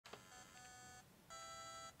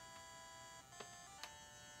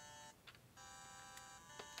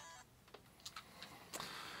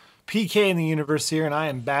PK in the universe here, and I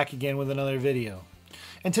am back again with another video.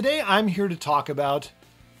 And today I'm here to talk about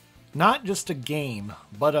not just a game,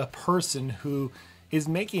 but a person who is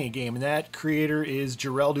making a game, and that creator is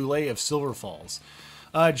Jarrell Dulé of Silver Falls.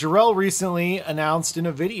 Jarrell recently announced in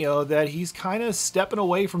a video that he's kind of stepping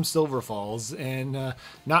away from Silver Falls, and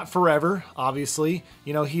not forever, obviously.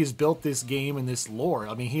 You know, he's built this game and this lore.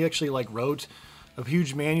 I mean, he actually wrote a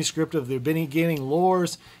huge manuscript of the beginning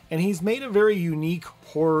lores, and he's made a very unique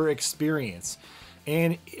horror experience.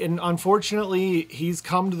 And unfortunately, he's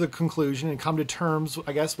come to the conclusion and come to terms,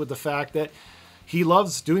 I guess, with the fact that he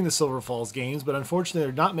loves doing the Silver Falls games, but unfortunately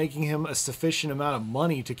they're not making him a sufficient amount of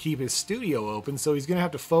money to keep his studio open, so he's going to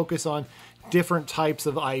have to focus on different types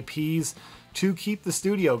of IPs to keep the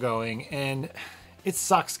studio going. And it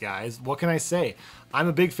sucks, guys. What can I say? I'm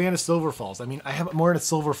a big fan of Silver Falls. I mean, I have more than a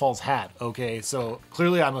Silver Falls hat, okay? So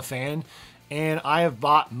clearly I'm a fan, and I have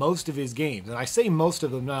bought most of his games. And I say most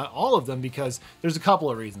of them, not all of them, because there's a couple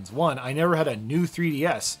of reasons. One, I never had a new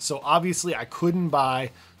 3DS, so obviously I couldn't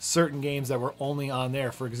buy certain games that were only on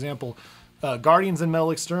there. For example, Guardians and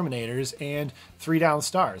Metal Exterminators and 3 Down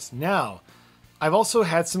Stars. Now, I've also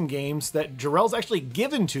had some games that Jarrell's actually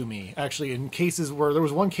given to me, actually, in cases where there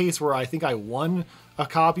was one case where I think I won a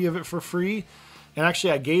copy of it for free. And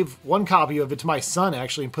actually, I gave one copy of it to my son,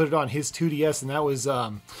 actually, and put it on his 2DS, and that was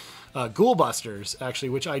Ghoul Busters, actually,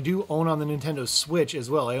 which I do own on the Nintendo Switch as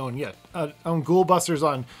well. I own Ghoul Busters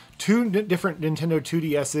on 2 different Nintendo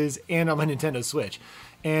 2DSs and on my Nintendo Switch.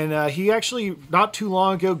 And he actually, not too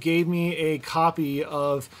long ago, gave me a copy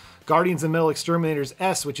of Guardians and Metal Exterminators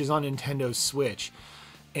S, which is on Nintendo Switch.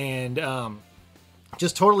 And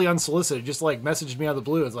just totally unsolicited, just messaged me out of the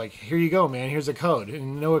blue. It's like, here you go, man, here's a code.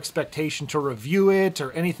 And no expectation to review it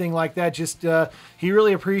or anything like that. Just, he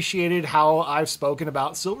really appreciated how I've spoken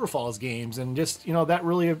about Silver Falls games. And just, you know, that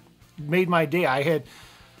really made my day.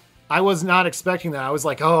 I was not expecting that. I was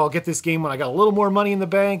like, oh, I'll get this game when I got a little more money in the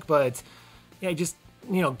bank. But yeah, he just,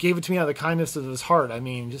 you know, gave it to me out of the kindness of his heart. I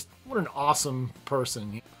mean, just what an awesome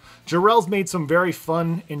person. Jarrell's made some very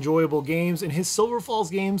fun, enjoyable games, and his Silver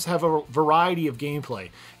Falls games have a variety of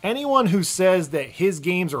gameplay. Anyone who says that his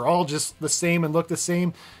games are all just the same and look the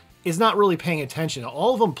same is not really paying attention.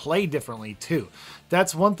 All of them play differently, too.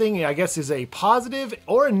 That's one thing, I guess, is a positive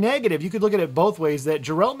or a negative. You could look at it both ways, that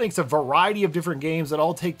Jarrell makes a variety of different games that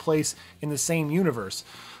all take place in the same universe.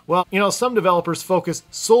 Well, you know, some developers focus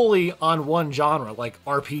solely on one genre, like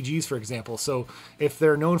RPGs, for example. So if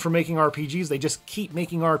they're known for making RPGs, they just keep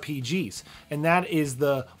making RPGs. And that is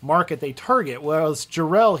the market they target. Whereas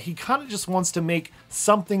Jarrell, he kind of just wants to make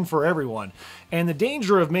something for everyone. And the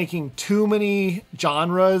danger of making too many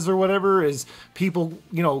genres or whatever is people,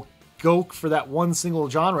 you know, go for that one single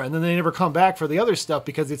genre and then they never come back for the other stuff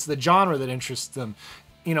because it's the genre that interests them.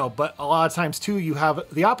 You know, but a lot of times too, you have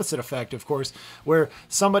the opposite effect, of course, where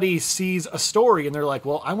somebody sees a story and they're like,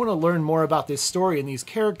 well, I want to learn more about this story and these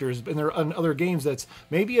characters. And there are other games that's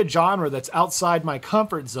maybe a genre that's outside my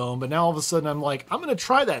comfort zone, but now all of a sudden I'm like, I'm going to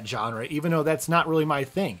try that genre, even though that's not really my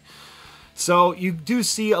thing. So you do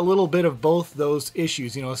see a little bit of both those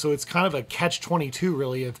issues, you know, so it's kind of a catch-22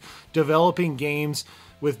 really of developing games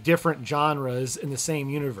with different genres in the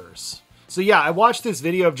same universe. So yeah, I watched this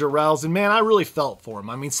video of Jarrell's, and man, I really felt for him.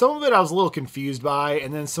 I mean, some of it I was a little confused by,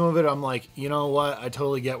 and then some of it I'm like, you know what, I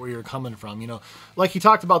totally get where you're coming from, you know. Like he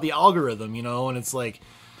talked about the algorithm, you know, and it's like,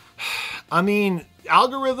 I mean,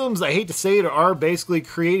 algorithms, I hate to say it, are basically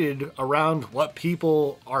created around what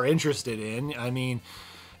people are interested in. I mean,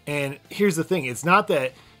 and here's the thing, it's not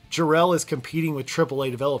that Jarrell is competing with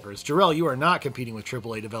AAA developers. Jarrell, you are not competing with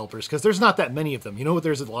AAA developers, because there's not that many of them. You know what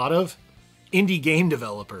there's a lot of? Indie game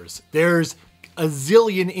developers. There's a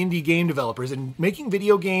zillion indie game developers, and making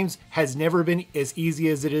video games has never been as easy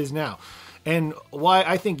as it is now. And why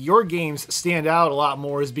I think your games stand out a lot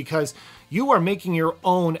more is because you are making your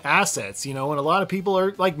own assets, you know, and a lot of people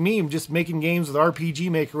are like me, I'm just making games with RPG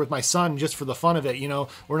Maker with my son just for the fun of it, you know.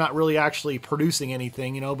 We're not really actually producing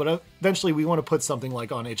anything, you know, but eventually we want to put something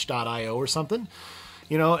like on itch.io or something.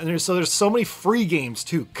 You know, and there's so many free games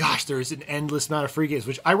too. Gosh, there's an endless amount of free games,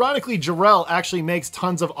 which ironically Jarrell actually makes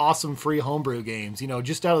tons of awesome free homebrew games, you know,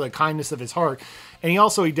 just out of the kindness of his heart. And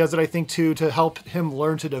he does it, I think, too, to help him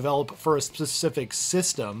learn to develop for a specific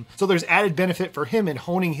system. So there's added benefit for him in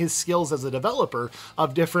honing his skills as a developer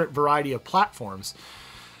of different variety of platforms.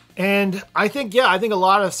 And I think, yeah, I think a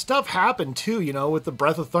lot of stuff happened too, you know, with the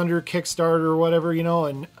Breath of Thunder Kickstarter or whatever, you know,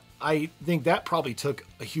 and I think that probably took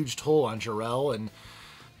a huge toll on Jarrell. And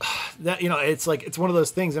that, you know, it's like, it's one of those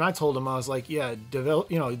things. And I told him, I was like, yeah, you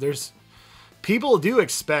know, there's people do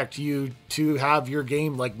expect you to have your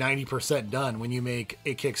game like 90% done when you make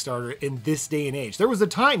a Kickstarter in this day and age. There was a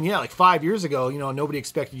time, yeah, like 5 years ago, you know, nobody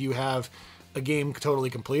expected you have a game totally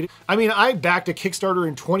completed. I mean, I backed a Kickstarter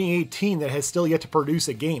in 2018 that has still yet to produce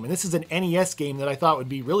a game. And this is an NES game that I thought would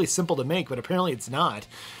be really simple to make, but apparently it's not.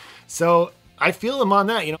 So I feel them on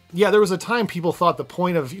that, you know. Yeah, there was a time people thought the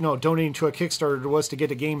point of, you know, donating to a Kickstarter was to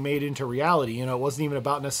get a game made into reality. You know, it wasn't even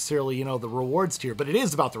about necessarily, you know, the rewards tier, but it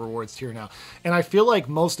is about the rewards tier now. And I feel like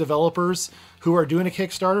most developers who are doing a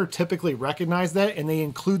Kickstarter typically recognize that, and they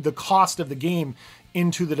include the cost of the game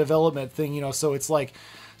into the development thing, you know. So it's like,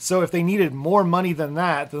 so if they needed more money than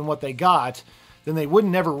that, than what they got, then they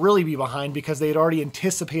wouldn't ever really be behind, because they had already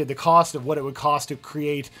anticipated the cost of what it would cost to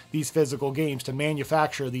create these physical games, to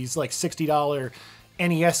manufacture these like $60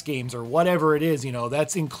 NES games or whatever it is, you know,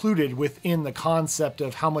 that's included within the concept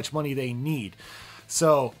of how much money they need.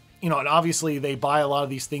 So, you know, and obviously they buy a lot of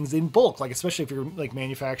these things in bulk, like especially if you're like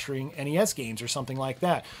manufacturing NES games or something like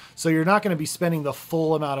that. So you're not going to be spending the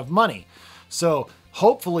full amount of money. So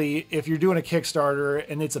hopefully, if you're doing a Kickstarter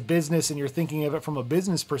and it's a business and you're thinking of it from a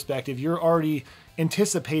business perspective, you're already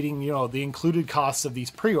anticipating, you know, the included costs of these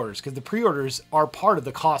pre-orders, because the pre-orders are part of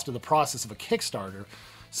the cost of the process of a Kickstarter.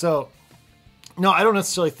 So, no, I don't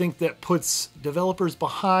necessarily think that puts developers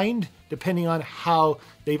behind, depending on how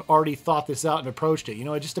they've already thought this out and approached it. You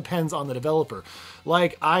know, it just depends on the developer.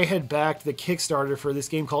 Like, I had backed the Kickstarter for this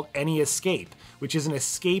game called Any Escape, which is an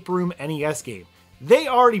escape room NES game. They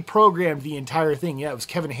already programmed the entire thing. Yeah, it was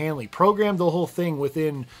Kevin Hanley. Programmed the whole thing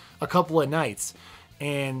within a couple of nights.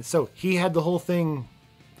 And so he had the whole thing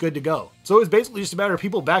good to go. So it was basically just a matter of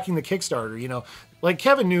people backing the Kickstarter, you know. Like,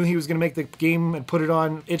 Kevin knew he was going to make the game and put it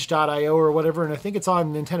on itch.io or whatever, and I think it's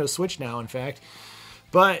on Nintendo Switch now, in fact.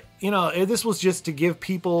 But, you know, this was just to give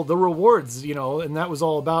people the rewards, you know, and that was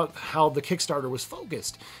all about how the Kickstarter was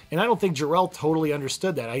focused. And I don't think Jarrell totally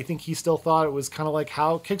understood that. I think he still thought it was kind of like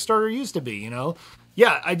how Kickstarter used to be, you know.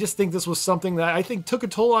 Yeah, I just think this was something that I think took a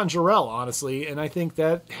toll on Jarrell, honestly, and I think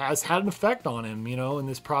that has had an effect on him, you know, in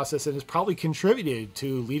this process, and has probably contributed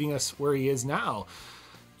to leading us where he is now.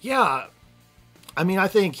 Yeah, I mean, I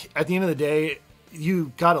think at the end of the day,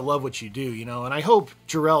 you gotta love what you do, you know, and I hope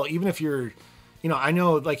Jarrell, even if you're, you know, I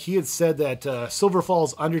know, like, he had said that Silver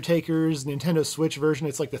Falls Undertaker's Nintendo Switch version,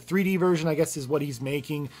 it's like the 3D version, I guess, is what he's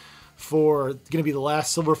making for, gonna be the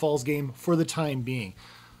last Silver Falls game for the time being,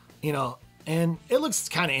 you know. And it looks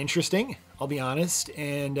kind of interesting, I'll be honest.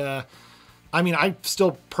 And I mean, I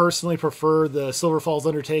still personally prefer the Silver Falls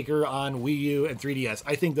Undertaker on Wii U and 3DS.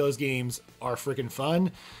 I think those games are freaking fun.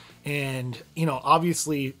 And, you know,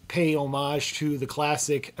 obviously pay homage to the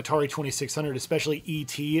classic Atari 2600, especially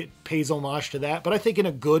E.T. It pays homage to that, but I think in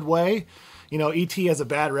a good way. You know, E.T. has a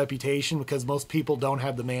bad reputation because most people don't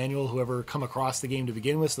have the manual, whoever come across the game to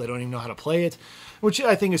begin with, so they don't even know how to play it, which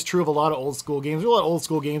I think is true of a lot of old school games. There are a lot of old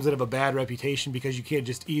school games that have a bad reputation because you can't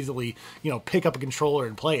just easily, you know, pick up a controller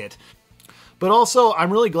and play it. But also,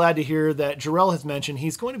 I'm really glad to hear that Jarrell has mentioned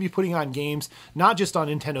he's going to be putting on games not just on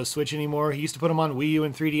Nintendo Switch anymore. He used to put them on Wii U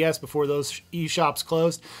and 3DS before those eShops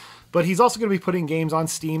closed. But he's also going to be putting games on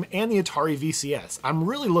Steam and the Atari VCS. I'm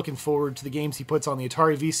really looking forward to the games he puts on the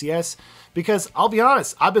Atari VCS because, I'll be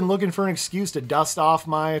honest, I've been looking for an excuse to dust off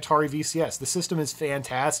my Atari VCS. The system is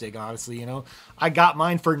fantastic, honestly, you know. I got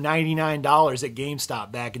mine for $99 at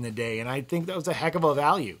GameStop back in the day, and I think that was a heck of a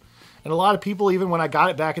value. And a lot of people, even when I got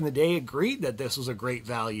it back in the day, agreed that this was a great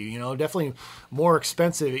value. You know, definitely more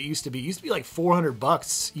expensive it used to be. It used to be like $400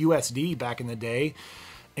 USD back in the day.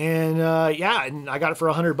 And yeah, and I got it for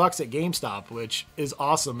 $100 at GameStop, which is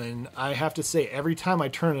awesome. And I have to say, every time I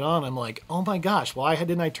turn it on, I'm like, oh my gosh, why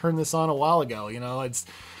didn't I turn this on a while ago? You know, it's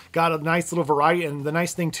got a nice little variety. And the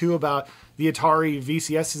nice thing too about the Atari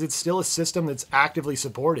VCS is it's still a system that's actively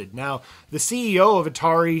supported. Now, the CEO of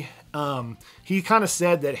Atari, he kind of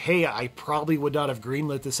said that, hey, I probably would not have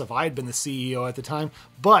greenlit this if I had been the CEO at the time,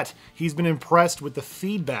 but he's been impressed with the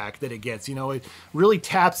feedback that it gets. You know, it really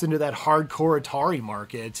taps into that hardcore Atari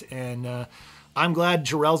market, and I'm glad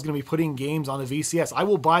Jarrell's going to be putting games on the VCS. I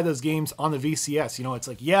will buy those games on the VCS. You know, it's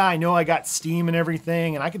like, yeah, I know I got Steam and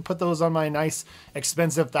everything, and I could put those on my nice,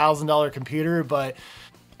 expensive $1,000 computer, but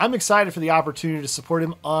I'm excited for the opportunity to support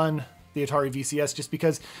him on the Atari VCS just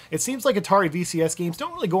because it seems like Atari VCS games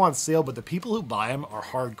don't really go on sale, but the people who buy them are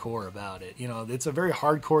hardcore about it. You know, it's a very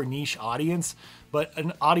hardcore niche audience, but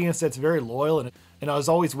an audience that's very loyal, and I was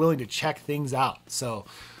always willing to check things out. So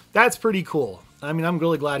that's pretty cool. I mean, I'm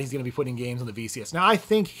really glad he's going to be putting games on the VCS. Now, I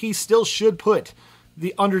think he still should put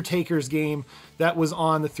the Undertaker's game that was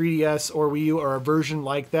on the 3DS or Wii U or a version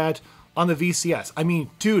like that on the VCS. I mean,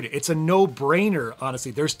 dude, it's a no-brainer,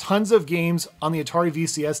 honestly. There's tons of games on the Atari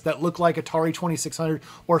VCS that look like Atari 2600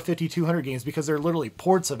 or 5200 games because they're literally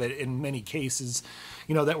ports of it in many cases,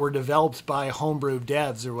 you know, that were developed by homebrew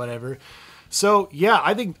devs or whatever. So, yeah,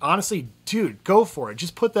 I think, honestly, dude, go for it.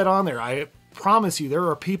 Just put that on there. I promise you there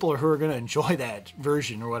are people who are going to enjoy that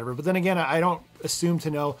version or whatever. But then again, I don't assume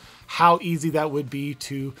to know how easy that would be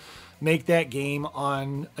to make that game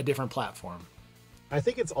on a different platform. I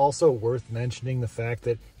think it's also worth mentioning the fact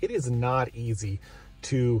that it is not easy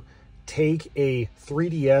to take a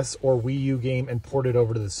 3DS or Wii U game and port it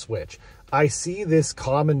over to the Switch. I see this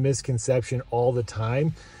common misconception all the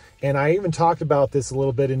time, and I even talked about this a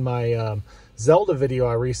little bit in my Zelda video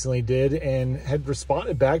I recently did and had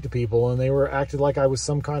responded back to people, and they were acted like I was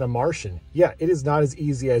some kind of Martian. Yeah, it is not as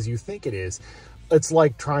easy as you think it is. It's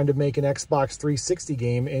like trying to make an Xbox 360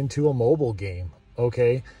 game into a mobile game,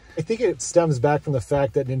 okay? I think it stems back from the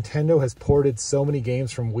fact that Nintendo has ported so many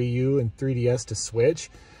games from Wii U and 3DS to Switch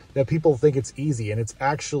that people think it's easy, and it's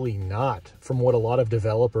actually not, from what a lot of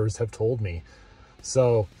developers have told me.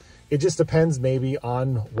 So it just depends maybe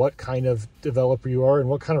on what kind of developer you are and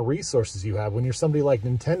what kind of resources you have. When you're somebody like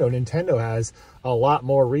Nintendo, Nintendo has a lot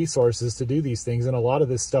more resources to do these things, and a lot of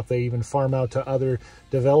this stuff they even farm out to other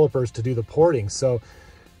developers to do the porting. So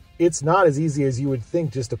it's not as easy as you would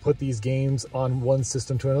think just to put these games on one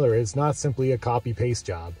system to another. It's not simply a copy-paste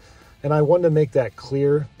job. And I wanted to make that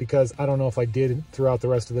clear because I don't know if I did throughout the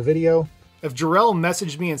rest of the video. If Jarrell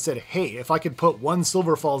messaged me and said, hey, if I could put one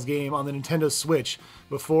Silver Falls game on the Nintendo Switch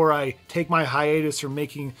before I take my hiatus from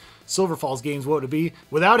making Silver Falls games, what would it be?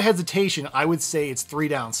 Without hesitation, I would say it's 3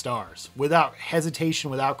 down stars. Without hesitation,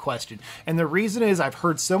 without question. And the reason is I've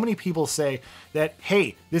heard so many people say that,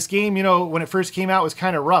 hey, this game, you know, when it first came out was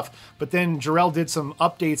kind of rough, but then Jarrell did some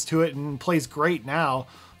updates to it and plays great now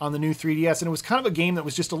on the new 3DS. And it was kind of a game that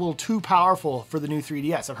was just a little too powerful for the new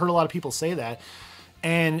 3DS. I've heard a lot of people say that.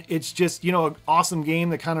 And it's just, you know, an awesome game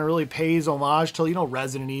that kind of really pays homage to, you know,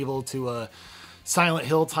 Resident Evil, to a Silent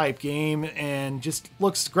Hill type game, and just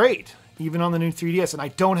looks great, even on the new 3DS. And I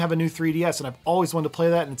don't have a new 3DS, and I've always wanted to play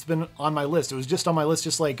that, and it's been on my list. It was just on my list,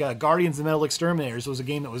 just like Guardians of the Metal Exterminators was a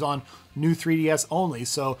game that was on new 3DS only.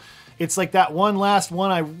 So it's like that one last one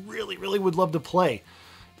I really, really would love to play.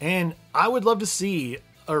 And I would love to see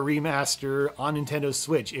a remaster on Nintendo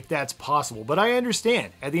Switch if that's possible. But I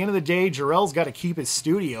understand, at the end of the day, Jarrell's got to keep his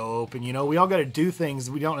studio open. You know, we all got to do things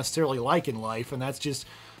we don't necessarily like in life, and that's just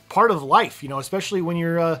part of life, you know, especially when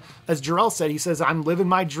you're, as Jarrell said, he says, I'm living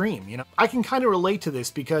my dream. You know, I can kind of relate to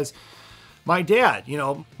this because my dad, you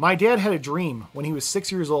know, my dad had a dream when he was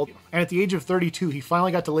 6 years old, and at the age of 32, he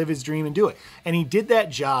finally got to live his dream and do it. And he did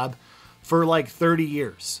that job for like 30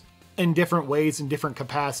 years in different ways, in different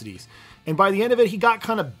capacities. And by the end of it, he got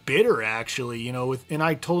kind of bitter, actually, you know, and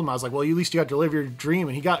I told him, I was like, well, at least you got to live your dream.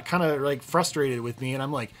 And he got kind of like frustrated with me. And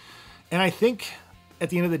I'm like, and I think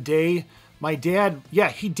at the end of the day, my dad, yeah,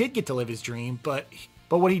 he did get to live his dream, but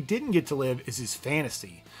what he didn't get to live is his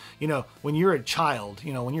fantasy. You know, when you're a child,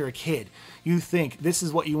 you know, when you're a kid, you think this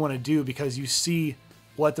is what you want to do because you see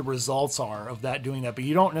what the results are of that doing that, but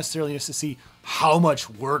you don't necessarily just see how much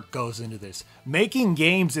work goes into this. Making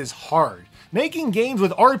games is hard. Making games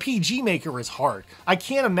with RPG Maker is hard. I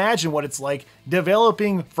can't imagine what it's like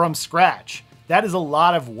developing from scratch. That is a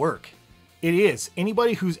lot of work. It is.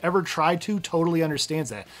 Anybody who's ever tried to totally understands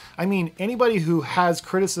that. I mean, anybody who has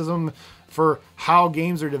criticism for how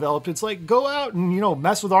games are developed, it's like, go out and, you know,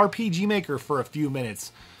 mess with RPG Maker for a few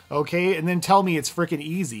minutes. Okay, and then tell me it's freaking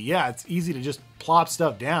easy. Yeah, it's easy to just plop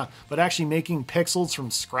stuff down, but actually making pixels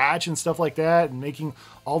from scratch and stuff like that and making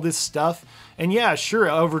all this stuff. And yeah, sure,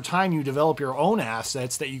 over time you develop your own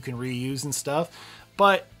assets that you can reuse and stuff,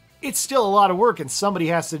 but it's still a lot of work and somebody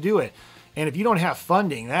has to do it. And if you don't have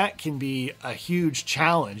funding, that can be a huge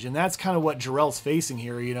challenge. And that's kind of what Jarrell's facing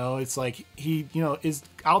here. You know, it's like he, you know, is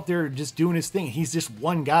out there just doing his thing. He's just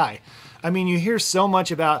one guy. I mean, you hear so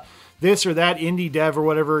much about this or that indie dev or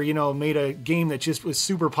whatever, you know, made a game that just was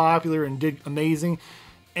super popular and did amazing.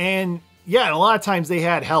 And yeah, and a lot of times they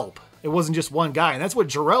had help. It wasn't just one guy. And that's what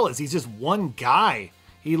Jarrell is. He's just one guy.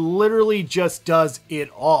 He literally just does it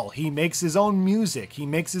all. He makes his own music. He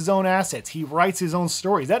makes his own assets. He writes his own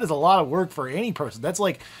stories. That is a lot of work for any person. That's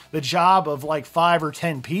like the job of like 5 or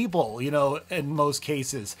 10 people, you know, in most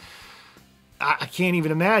cases. I can't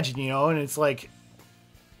even imagine, you know, and it's like,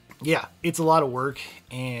 yeah, it's a lot of work,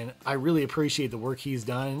 and I really appreciate the work he's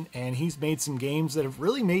done, and he's made some games that have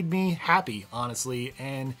really made me happy, honestly,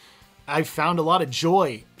 and I've found a lot of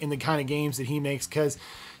joy in the kind of games that he makes because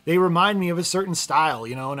they remind me of a certain style,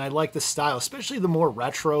 you know, and I like the style, especially the more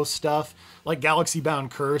retro stuff like Galaxy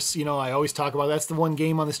Bound Curse. You know, I always talk about that's the one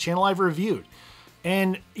game on this channel I've reviewed.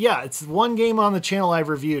 And yeah, it's one game on the channel I've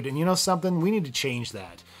reviewed, and you know something? We need to change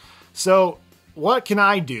that. So what can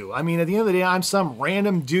I do? I mean, at the end of the day, I'm some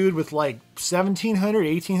random dude with like 1,700,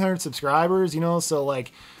 1,800 subscribers, you know, so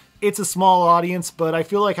like it's a small audience, but I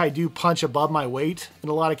feel like I do punch above my weight in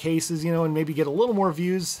a lot of cases, you know, and maybe get a little more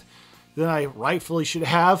views than I rightfully should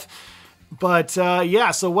have. But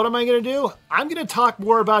yeah, so what am I going to do? I'm going to talk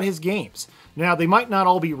more about his games. Now, they might not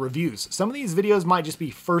all be reviews. Some of these videos might just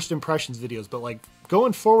be first impressions videos, but like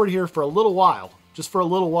going forward here for a little while, just for a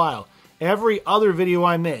little while, every other video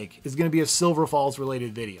I make is going to be a Silver Falls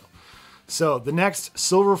related video. So the next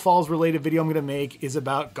Silver Falls related video I'm going to make is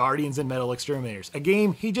about Guardians and Metal Exterminators, a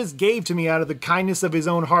game he just gave to me out of the kindness of his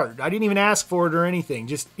own heart. I didn't even ask for it or anything.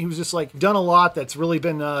 He was just like done a lot that's really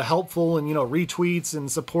been helpful, and, you know, retweets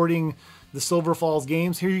and supporting the Silver Falls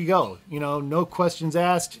games. Here you go. You know, no questions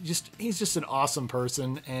asked. He's just an awesome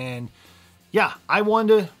person. And yeah, I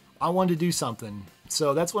wanted to do something.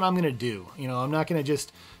 So that's what I'm going to do. You know, I'm not going to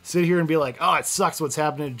just sit here and be like, oh, it sucks what's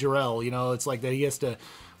happening to Jarrell. You know, it's like that he has to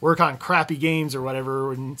work on crappy games or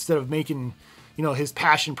whatever instead of making, you know, his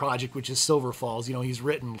passion project, which is Silver Falls. You know, he's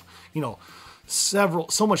written, you know,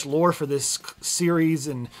 so much lore for this series,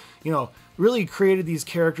 and, you know, really created these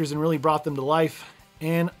characters and really brought them to life.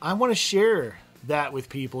 And I want to share that with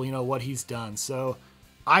people, you know, what he's done. So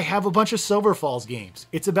I have a bunch of Silver Falls games.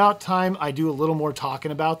 It's about time I do a little more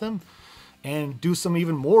talking about them and do some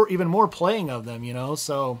even more playing of them, you know.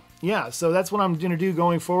 So yeah, so that's what I'm going to do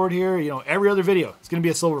going forward here. You know, every other video, it's going to be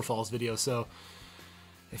a Silver Falls video. So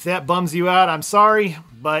if that bums you out, I'm sorry,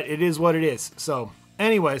 but it is what it is. So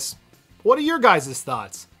anyways, what are your guys'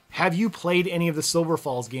 thoughts? Have you played any of the Silver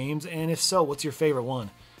Falls games? And if so, what's your favorite one?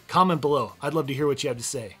 Comment below. I'd love to hear what you have to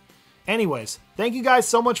say. Anyways, thank you guys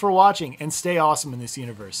so much for watching, and stay awesome in this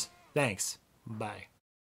universe. Thanks. Bye.